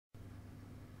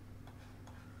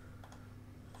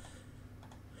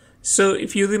So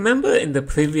if you remember in the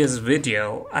previous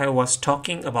video, I was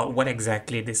talking about what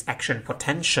exactly this action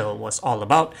potential was all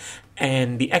about.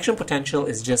 And the action potential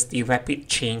is just the rapid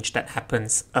change that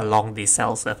happens along the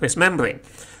cell surface membrane.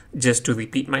 Just to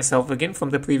repeat myself again from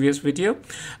the previous video,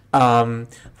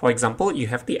 for example, you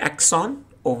have the axon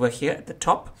over here at the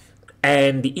top.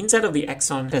 And the inside of the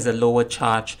axon has a lower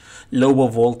charge, lower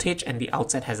voltage, and the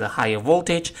outside has a higher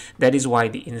voltage. That is why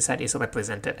the inside is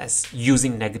represented as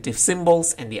using negative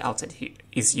symbols and the outside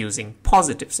is using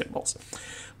positive symbols.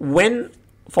 When,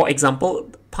 for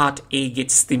example, part A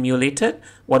gets stimulated,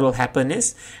 what will happen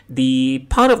is the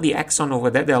part of the axon over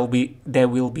there, there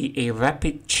will be a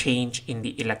rapid change in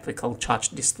the electrical charge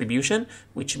distribution,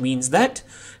 which means that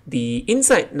the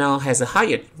inside now has a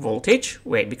higher voltage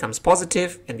where it becomes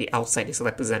positive, and the outside is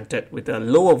represented with a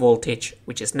lower voltage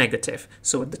which is negative.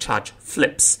 So the charge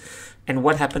flips. And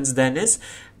what happens then is,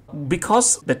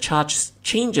 because the charge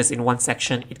changes in one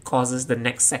section, it causes the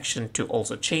next section to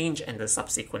also change and the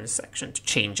subsequent section to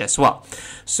change as well.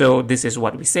 So this is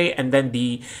what we say, and then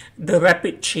the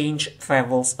rapid change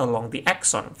travels along the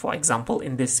axon. For example,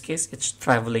 in this case, it's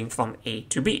traveling from A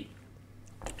to B.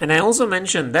 And I also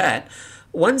mentioned that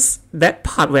once that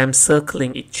part where I'm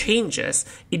circling it changes,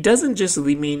 it doesn't just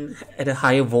remain at a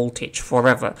higher voltage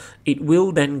forever. It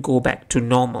will then go back to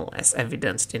normal, as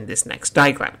evidenced in this next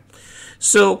diagram.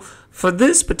 So for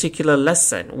this particular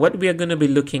lesson, what we are going to be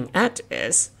looking at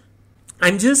is,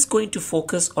 I'm just going to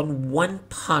focus on one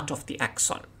part of the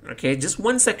axon. Okay, just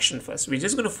one section first. We're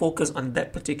just going to focus on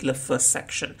that particular first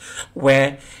section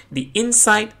where the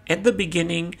inside at the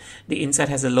beginning, the inside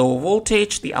has a lower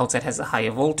voltage, the outside has a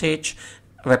higher voltage,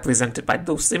 represented by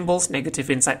those symbols, negative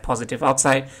inside, positive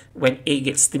outside. When A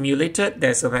gets stimulated,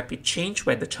 there's a rapid change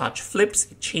where the charge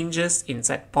flips, it changes,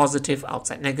 inside positive,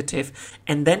 outside negative,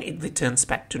 and then it returns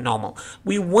back to normal.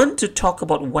 We want to talk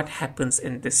about what happens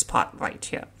in this part right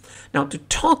here. Now, to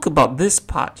talk about this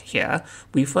part here,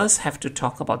 we first have to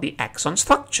talk about the axon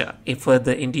structure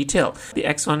further in detail. The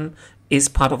axon is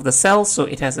part of the cell, so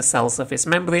it has a cell surface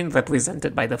membrane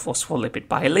represented by the phospholipid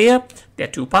bilayer. There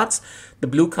are two parts. The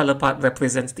blue color part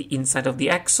represents the inside of the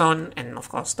axon, and of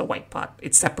course the white part,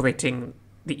 it's separating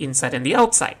the inside and the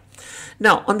outside.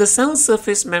 Now, on the cell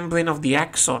surface membrane of the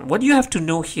axon, what you have to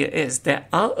know here is there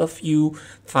are a few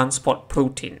transport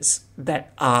proteins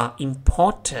that are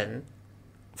important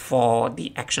for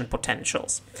the action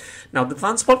potentials. Now, the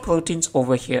transport proteins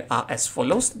over here are as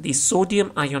follows: the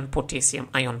sodium ion potassium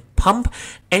ion pump.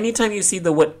 Anytime you see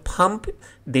the word pump,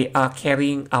 they are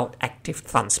carrying out active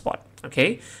transport.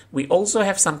 Okay, we also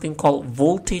have something called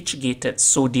voltage-gated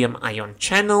sodium ion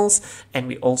channels, and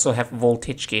we also have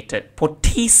voltage-gated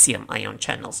potassium ion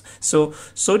channels. So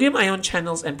sodium ion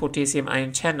channels and potassium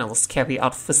ion channels carry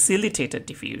out facilitated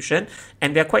diffusion,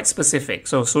 and they're quite specific.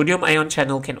 So sodium ion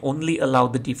channel can only allow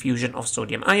the diffusion of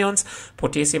sodium ions.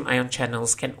 Potassium ion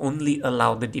channels can only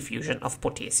allow the diffusion of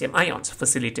potassium ions.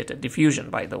 Facilitated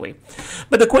diffusion, by the way.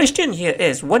 But the question here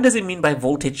is, what does it mean by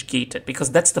voltage-gated?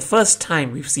 Because that's the first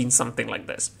time we've seen something like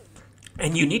this.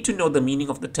 And you need to know the meaning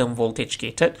of the term voltage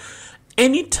gated.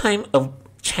 Anytime a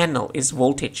channel is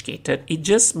voltage gated, it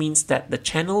just means that the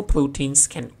channel proteins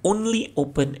can only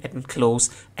open and close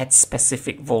at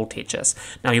specific voltages.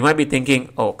 Now you might be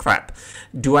thinking, oh crap,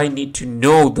 do I need to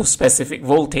know those specific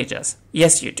voltages?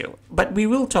 Yes, you do. But we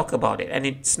will talk about it, and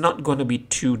it's not going to be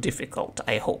too difficult,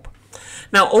 I hope.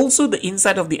 Now, also the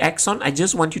inside of the axon, I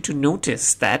just want you to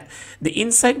notice that the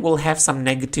inside will have some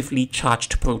negatively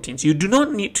charged proteins. You do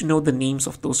not need to know the names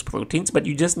of those proteins, but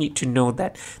you just need to know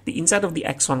that the inside of the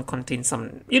axon contains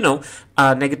some,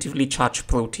 negatively charged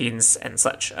proteins and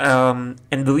such. And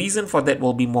the reason for that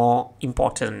will be more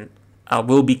important,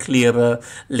 will be clearer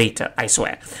later, I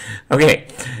swear. Okay,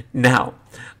 now,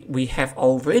 we have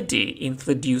already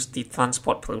introduced the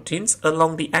transport proteins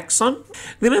along the axon.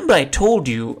 Remember, I told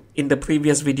you in the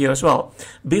previous video as well,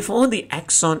 before the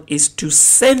axon is to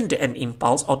send an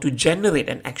impulse or to generate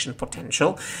an action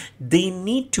potential, they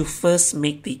need to first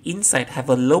make the inside have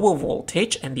a lower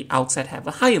voltage and the outside have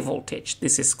a higher voltage.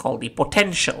 This is called the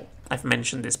potential. I've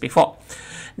mentioned this before.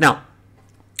 Now,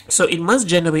 so it must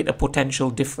generate a potential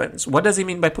difference. What does it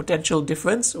mean by potential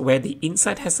difference? Where the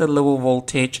inside has a lower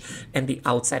voltage and the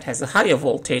outside has a higher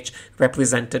voltage,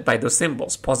 represented by those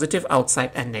symbols, positive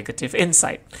outside and negative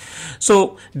inside.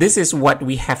 So this is what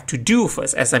we have to do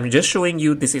first. As I'm just showing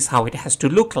you, this is how it has to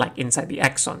look like inside the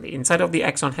axon. The inside of the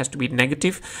axon has to be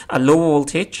negative, a lower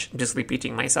voltage. I'm just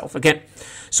repeating myself again.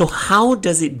 So how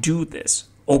does it do this?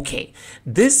 Okay,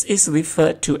 this is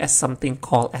referred to as something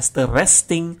called as the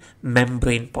resting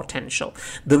membrane potential.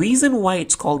 The reason why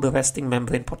it's called the resting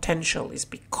membrane potential is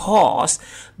because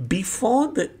before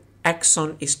the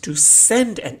axon is to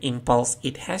send an impulse,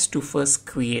 it has to first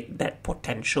create that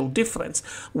potential difference.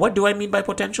 What do I mean by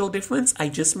potential difference? I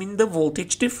just mean the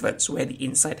voltage difference, where the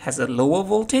inside has a lower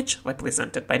voltage,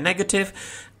 represented by negative,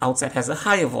 outside has a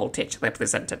higher voltage,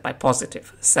 represented by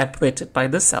positive, separated by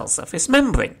the cell surface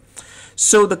membrane.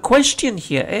 So the question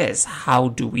here is, how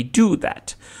do we do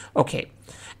that? Okay.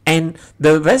 And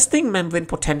the resting membrane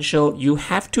potential, you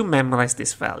have to memorize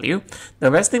this value.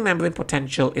 The resting membrane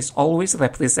potential is always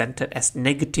represented as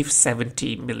negative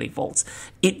 70 millivolts.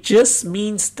 It just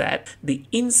means that the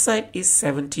inside is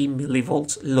 70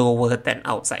 millivolts lower than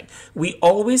outside. We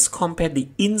always compare the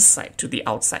inside to the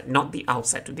outside, not the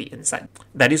outside to the inside.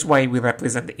 That is why we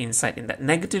represent the inside in that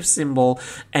negative symbol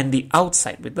and the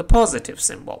outside with the positive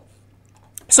symbol.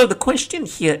 So the question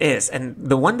here is, and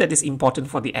the one that is important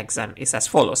for the exam, is as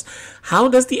follows. How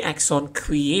does the axon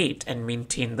create and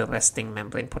maintain the resting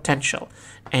membrane potential?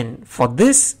 And for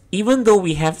this, even though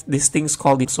we have these things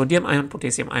called the sodium ion,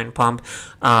 potassium ion pump,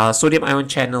 sodium ion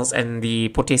channels and the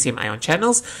potassium ion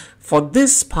channels, for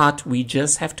this part, we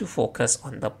just have to focus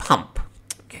on the pump.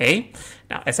 Okay.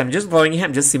 Now, as I'm just drawing here,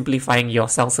 I'm just simplifying your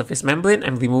cell surface membrane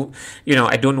and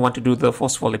I don't want to do the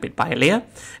phospholipid bilayer.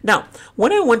 Now,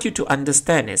 what I want you to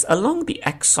understand is along the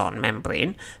axon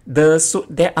membrane,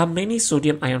 there are many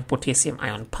sodium ion, potassium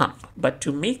ion pump. But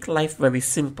to make life very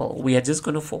simple, we are just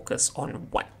going to focus on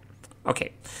one.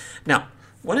 Okay. Now,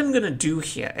 what I'm going to do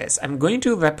here is I'm going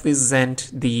to represent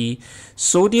the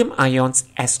sodium ions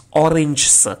as orange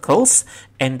circles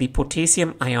and the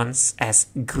potassium ions as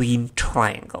green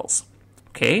triangles.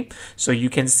 Okay, so you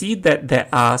can see that there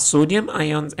are sodium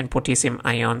ions and potassium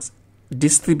ions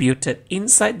distributed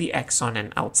inside the axon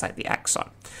and outside the axon.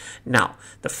 Now,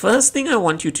 the first thing I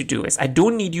want you to do is, I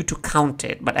don't need you to count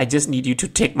it, but I just need you to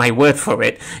take my word for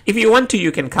it. If you want to,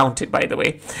 you can count it, by the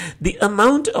way. The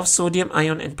amount of sodium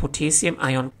ion and potassium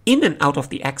ion in and out of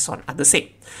the axon are the same,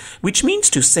 which means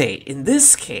to say, in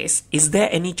this case, is there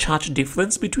any charge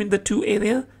difference between the two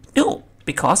areas? No.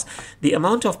 Because the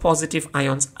amount of positive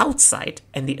ions outside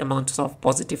and the amount of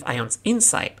positive ions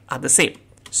inside are the same.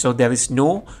 So there is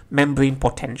no membrane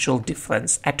potential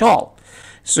difference at all.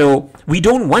 So we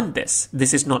don't want this.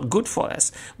 This is not good for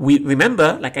us. We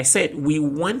remember, like I said, we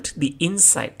want the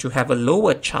inside to have a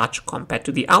lower charge compared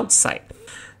to the outside.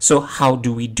 So how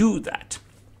do we do that?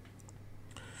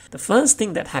 The first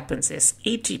thing that happens is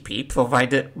ATP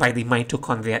provided by the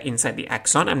mitochondria inside the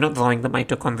axon. I'm not drawing the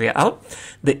mitochondria out.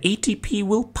 The ATP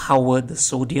will power the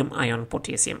sodium ion,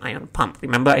 potassium ion pump.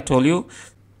 Remember I told you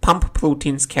pump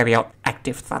proteins carry out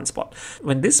active transport.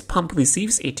 When this pump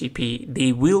receives ATP,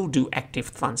 they will do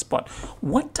active transport.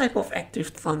 What type of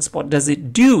active transport does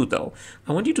it do though?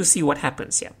 I want you to see what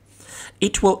happens here.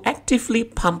 It will actively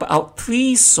pump out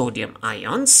 3 sodium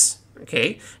ions.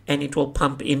 Okay, and it will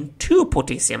pump in 2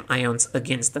 potassium ions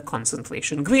against the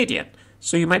concentration gradient.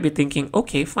 So you might be thinking,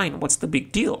 okay, fine, what's the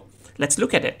big deal? Let's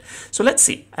look at it. So let's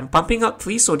see, I'm pumping out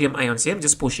 3 sodium ions here, I'm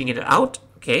just pushing it out,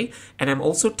 okay, and I'm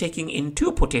also taking in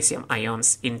 2 potassium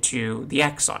ions into the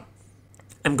axon.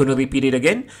 I'm going to repeat it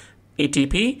again.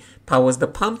 ATP powers the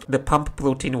pump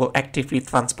protein will actively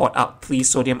transport out 3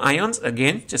 sodium ions,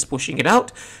 again, just pushing it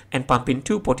out, and pump in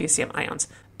 2 potassium ions.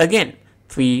 Again,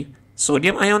 3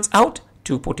 sodium ions out,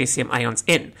 2 potassium ions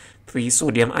in. 3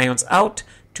 sodium ions out,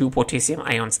 2 potassium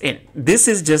ions in. This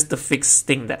is just the fixed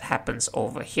thing that happens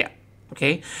over here.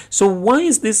 Okay, so why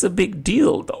is this a big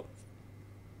deal though?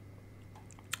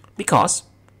 Because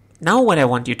now what I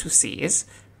want you to see is,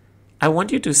 I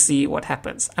want you to see what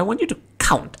happens. I want you to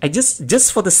count.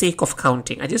 Just for the sake of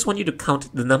counting, I just want you to count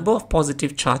the number of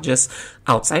positive charges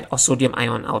outside, or sodium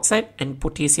ion outside, and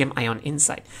potassium ion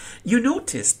inside. You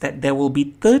notice that there will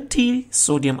be 30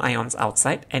 sodium ions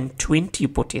outside and 20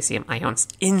 potassium ions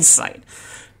inside.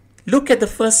 Look at the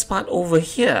first part over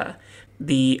here.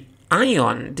 The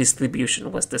ion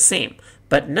distribution was the same,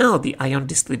 but now the ion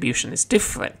distribution is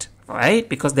different. Right?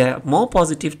 Because there are more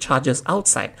positive charges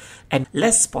outside and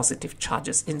less positive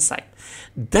charges inside.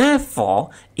 Therefore,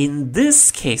 in this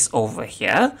case over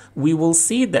here, we will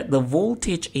see that the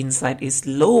voltage inside is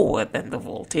lower than the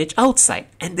voltage outside.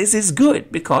 And this is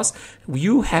good because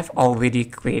you have already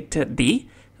created the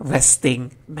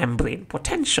resting membrane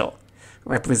potential,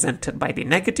 represented by the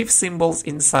negative symbols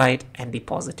inside and the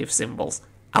positive symbols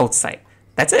outside.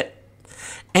 That's it.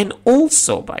 And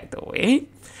also, by the way,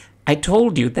 I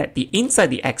told you that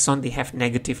inside the axon, they have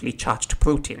negatively charged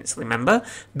proteins. Remember,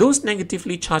 those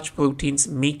negatively charged proteins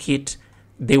make it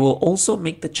they will also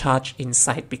make the charge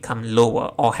inside become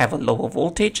lower or have a lower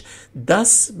voltage,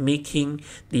 thus making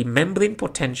the membrane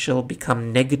potential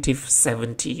become negative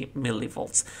 70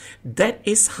 millivolts. That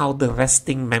is how the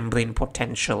resting membrane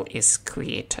potential is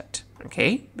created.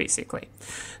 Okay, basically.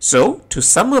 So to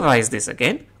summarize this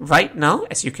again, right now,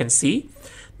 as you can see,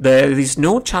 there is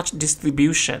no charge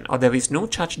distribution, or there is no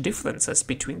charge differences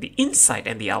between the inside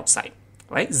and the outside,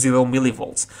 right? 0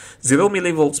 millivolts. 0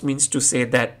 millivolts means to say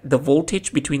that the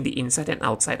voltage between the inside and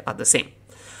outside are the same.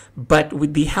 But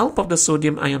with the help of the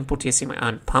sodium ion potassium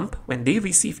ion pump, when they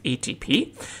receive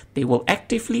ATP, they will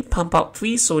actively pump out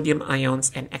 3 sodium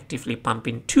ions and actively pump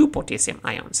in 2 potassium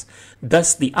ions.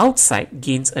 Thus, the outside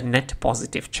gains a net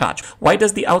positive charge. Why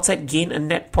does the outside gain a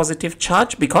net positive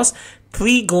charge? Because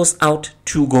 3 goes out,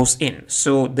 2 goes in.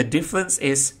 So the difference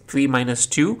is 3 minus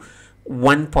 2,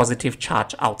 1 positive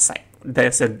charge outside.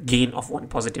 There's a gain of 1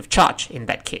 positive charge in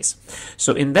that case.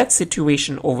 So in that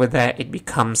situation over there, it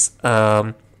becomes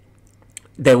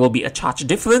there will be a charge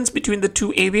difference between the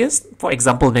two areas. For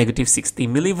example, negative 60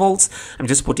 millivolts. I'm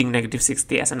just putting negative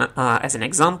 60 as an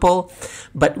example.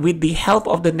 But with the help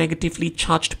of the negatively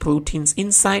charged proteins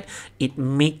inside, it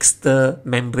makes the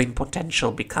membrane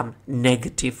potential become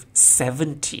negative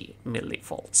 70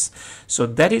 millivolts. So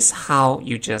that is how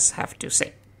you just have to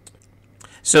say.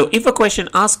 So if a question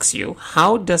asks you,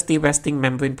 how does the resting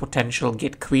membrane potential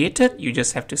get created? You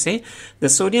just have to say, the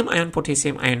sodium ion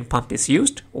potassium ion pump is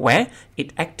used, where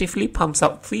it actively pumps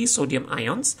out 3 sodium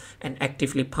ions and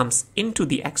actively pumps into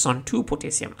the axon 2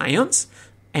 potassium ions.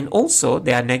 And also,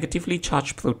 there are negatively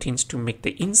charged proteins to make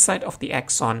the inside of the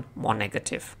axon more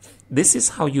negative. This is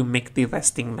how you make the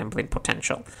resting membrane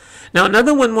potential. Now,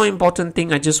 one more important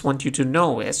thing I just want you to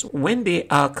know is when they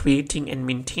are creating and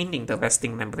maintaining the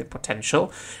resting membrane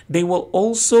potential, they will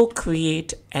also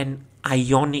create an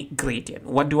ionic gradient.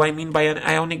 What do I mean by an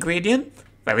ionic gradient?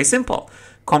 Very simple.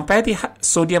 Compare the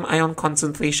sodium ion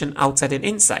concentration outside and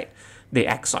inside the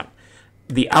axon.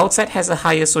 The outside has a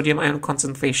higher sodium ion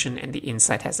concentration and the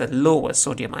inside has a lower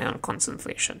sodium ion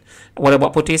concentration. What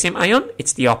about potassium ion?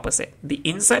 It's the opposite. The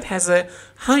inside has a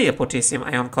higher potassium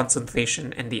ion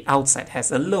concentration and the outside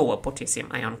has a lower potassium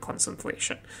ion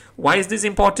concentration. Why is this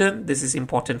important? This is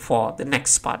important for the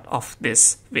next part of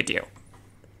this video.